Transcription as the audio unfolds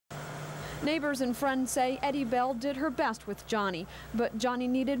Neighbors and friends say Eddie Bell did her best with Johnny, but Johnny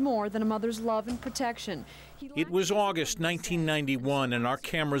needed more than a mother's love and protection. It was August 1991, and our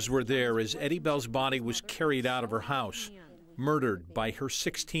cameras were there as Eddie Bell's body was carried out of her house, murdered by her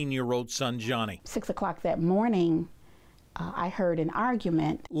 16-year-old son, Johnny. 6 o'clock that morning, I heard an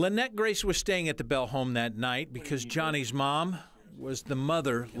argument. Lynette Grace was staying at the Bell home that night because Johnny's mom was the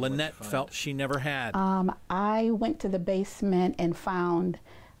mother Lynette felt she never had. I went to the basement and found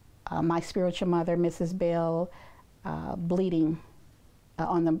my spiritual mother, Mrs. Bell, bleeding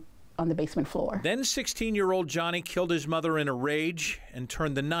on the basement floor. Then 16-year-old Johnny killed his mother in a rage and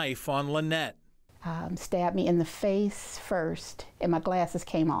turned the knife on Lynette. Stabbed me in the face first, and my glasses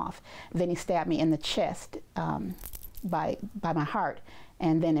came off. Then he stabbed me in the chest by my heart,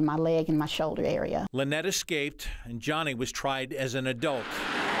 and then in my leg and my shoulder area. Lynette escaped, and Johnny was tried as an adult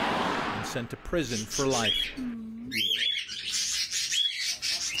and sent to prison for life.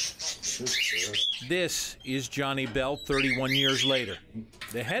 This is Johnny Bell 31 years later,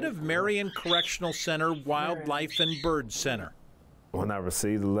 the head of Marion Correctional Center Wildlife and Bird Center. When I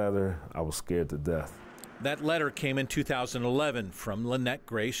received the letter, I was scared to death. That letter came in 2011 from Lynette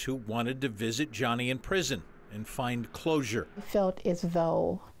Grace, who wanted to visit Johnny in prison and find closure. I felt as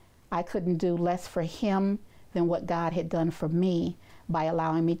though I couldn't do less for him than what God had done for me by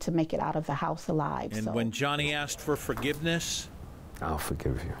allowing me to make it out of the house alive. And when Johnny asked for forgiveness, I'll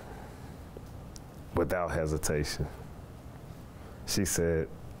forgive you, without hesitation. She said,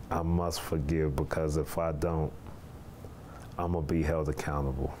 I must forgive, because if I don't, I'm gonna be held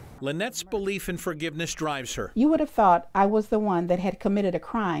accountable. Lynette's belief in forgiveness drives her. You would have thought I was the one that had committed a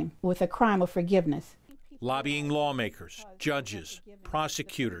crime with a crime of forgiveness. Lobbying lawmakers, judges,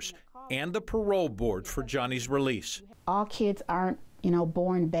 prosecutors, and the parole board for Johnny's release. All kids aren't,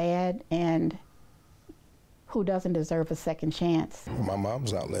 born bad, and who doesn't deserve a second chance? My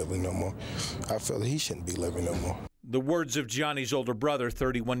mom's not living no more. I feel that he shouldn't be living no more. The words of Johnny's older brother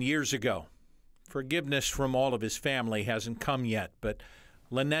 31 years ago. Forgiveness from all of his family hasn't come yet, but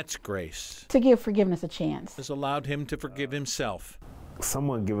Lynette's grace to give forgiveness a chance has allowed him to forgive himself.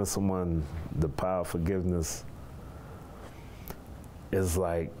 Someone giving someone the power of forgiveness is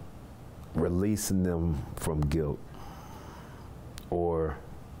like releasing them from guilt or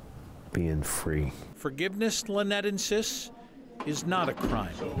being free. Forgiveness, Lynette insists, is not a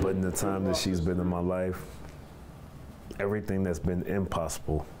crime. But in the time that she's been in my life, everything that's been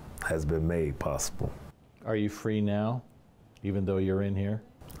impossible has been made possible. Are you free now, even though you're in here?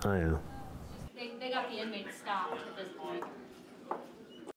 I am.